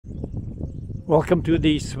Welcome to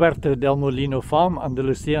the Suerte del Molino farm,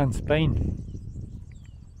 Andalusia in Spain.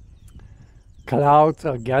 Clouds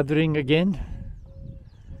are gathering again.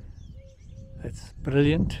 It's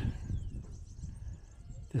brilliant.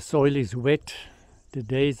 The soil is wet, the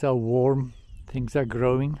days are warm, things are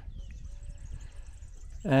growing.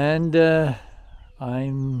 And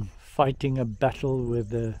I'm fighting a battle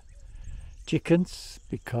with the chickens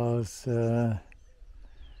because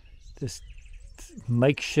this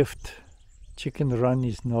makeshift chicken run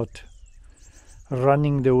is not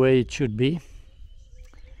running the way it should be.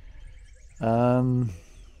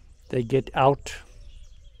 They get out,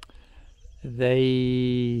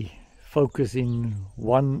 they focus in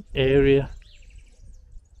one area.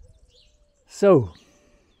 So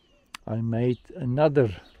I made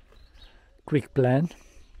another quick plan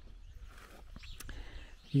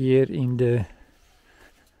here in the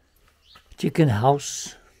chicken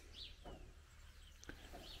house.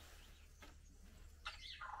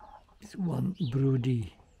 It's one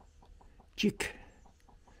broody chick,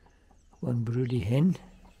 one broody hen,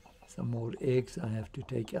 some more eggs I have to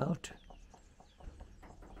take out,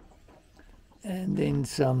 and then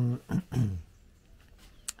some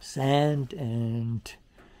sand and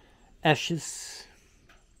ashes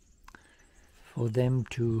for them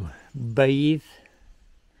to bathe.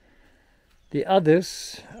 The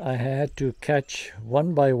others I had to catch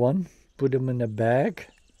one by one, put them in a bag,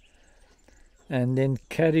 and then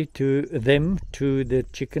carry them to the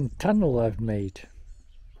chicken tunnel I've made.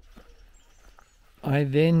 I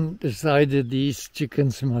then decided these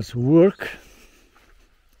chickens must work,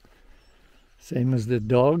 same as the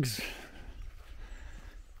dogs,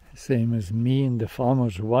 same as me and the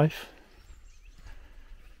farmer's wife.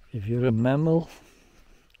 If you're a mammal,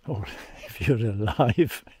 or if you're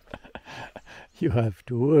alive, you have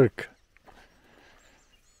to work.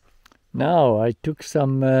 Now I took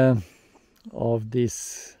some of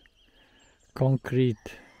this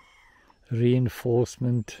concrete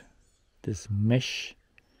reinforcement, this mesh,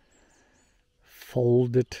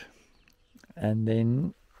 folded, and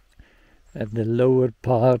then at the lower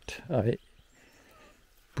part I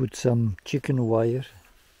put some chicken wire.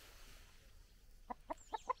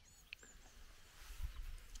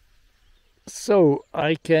 So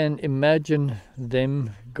I can imagine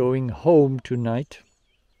them going home tonight,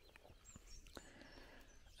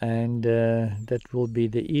 and that will be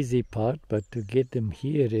the easy part, but to get them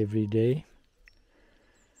here every day,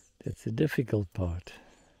 that's the difficult part.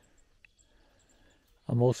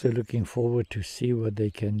 I'm also looking forward to see what they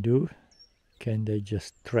can do. Can they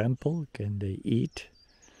just trample? Can they eat?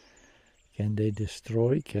 Can they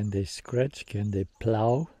destroy? Can they scratch? Can they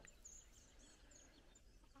plow?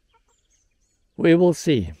 We will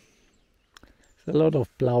see. There's a lot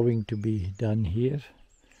of plowing to be done here.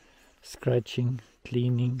 Scratching,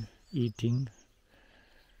 cleaning, eating.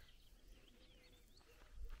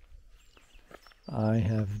 I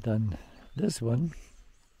have done this one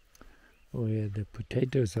where the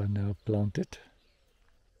potatoes are now planted.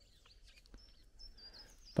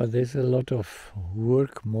 But there's a lot of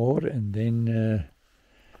work more, and then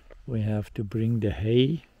we have to bring the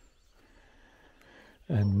hay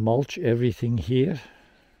and mulch everything here.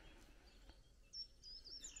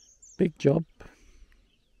 Big job.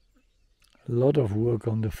 A lot of work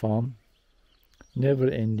on the farm, never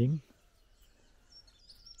ending,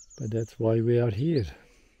 but that's why we are here.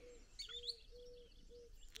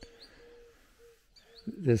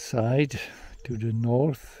 The side to the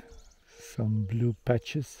north, some blue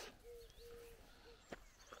patches.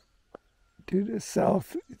 To the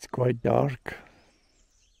south, it's quite dark.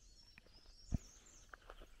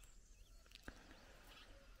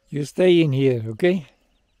 You stay in here, okay?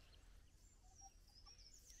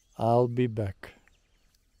 I'll be back.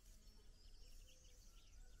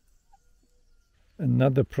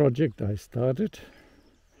 Another project I started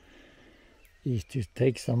is to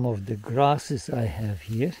take some of the grasses I have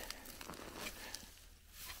here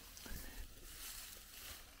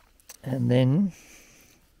and then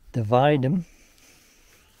divide them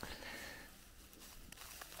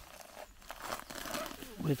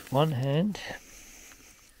with one hand.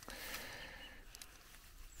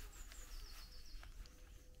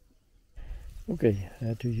 Okay, I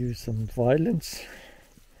had to use some violence.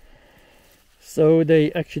 So they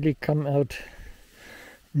actually come out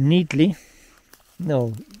neatly.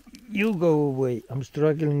 No, you go away. I'm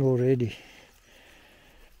struggling already.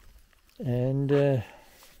 And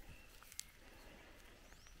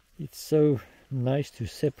it's so nice to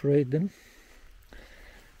separate them.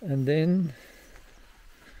 And then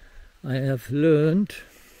I have learned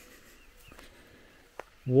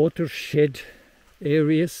watershed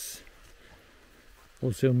areas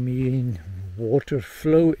also mean water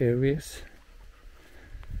flow areas,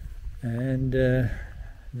 and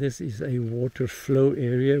this is a water flow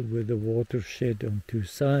area with a watershed on two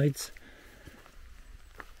sides.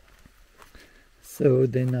 So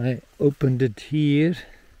then I opened it here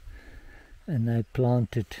and I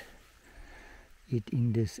planted it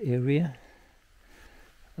in this area.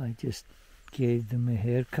 I just gave them a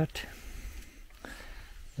haircut,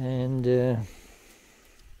 and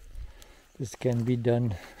this can be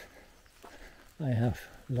done. I have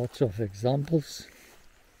lots of examples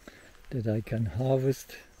that I can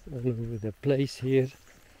harvest all over the place here.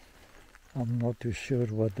 I'm not too sure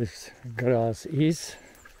what this grass is,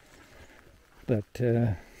 but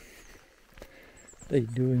they're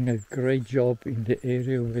doing a great job in the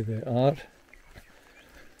area where they are.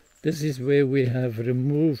 This is where we have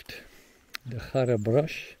removed the chara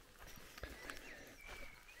brush.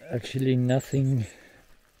 Actually nothing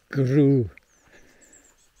grew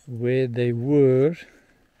where they were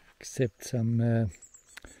except some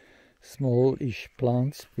small-ish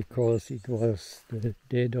plants, because it was the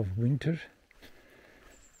dead of winter,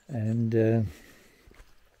 and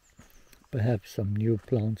perhaps some new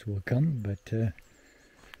plants will come, but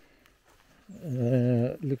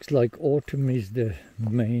looks like autumn is the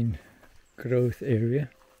main growth area.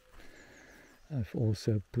 I've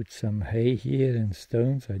also put some hay here and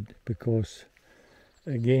stones, because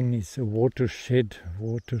again it's a watershed,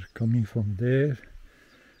 water coming from there,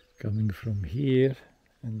 coming from here,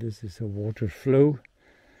 and this is a water flow.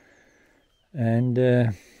 And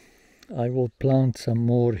I will plant some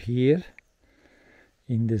more here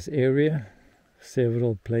in this area,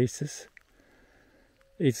 several places.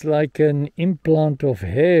 It's like an implant of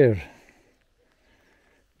hair.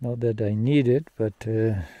 Not that I need it, but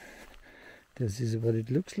this is what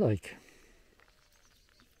it looks like.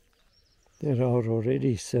 There are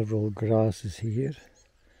already several grasses here,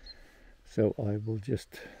 so I will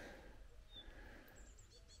just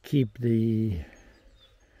keep the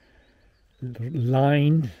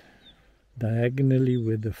line diagonally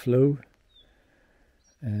with the flow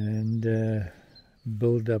and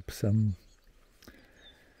build up some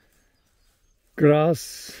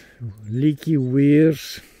grass, leaky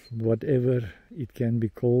weirs, whatever it can be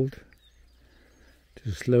called,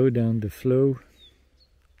 to slow down the flow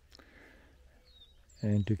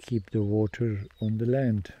and to keep the water on the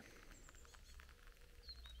land.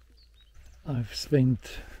 I've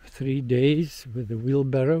spent 3 days with a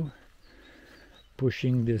wheelbarrow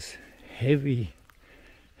pushing this heavy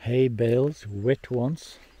hay bales, wet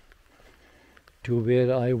ones, to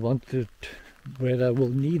where I will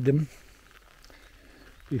need them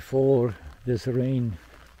before this rain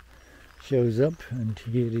shows up. And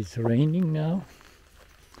here it's raining now.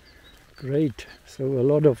 Great. So a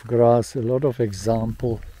lot of grass, a lot of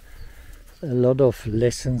example, a lot of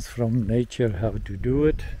lessons from nature how to do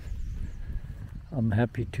it. I'm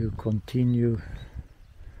happy to continue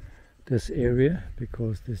this area,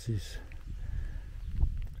 because this is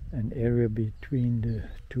an area between the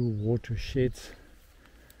two watersheds.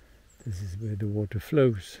 This is where the water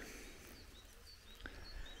flows.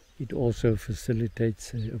 It also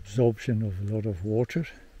facilitates the absorption of a lot of water,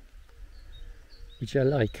 which I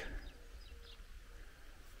like.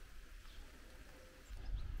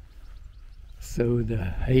 So the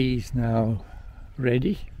hay is now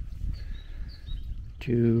ready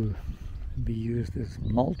to be used as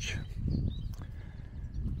mulch.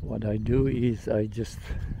 What I do is I just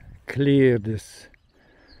clear this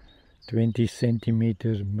 20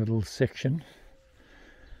 centimeter middle section,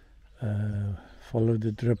 follow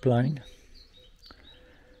the drip line,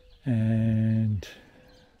 and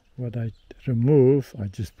what I remove I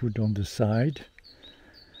just put on the side,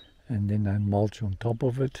 and then I mulch on top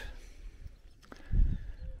of it.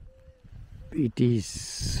 It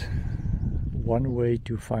is one way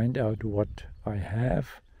to find out what I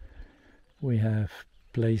have. We have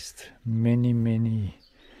placed many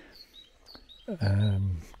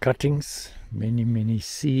cuttings, many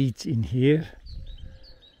seeds in here.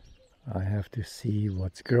 I have to see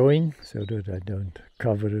what's growing so that I don't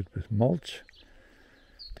cover it with mulch,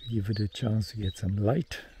 to give it a chance to get some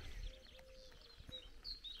light.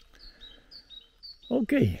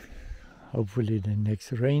 Okay, hopefully the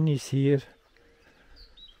next rain is here.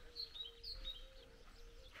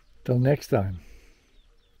 Till next time,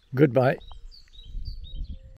 goodbye.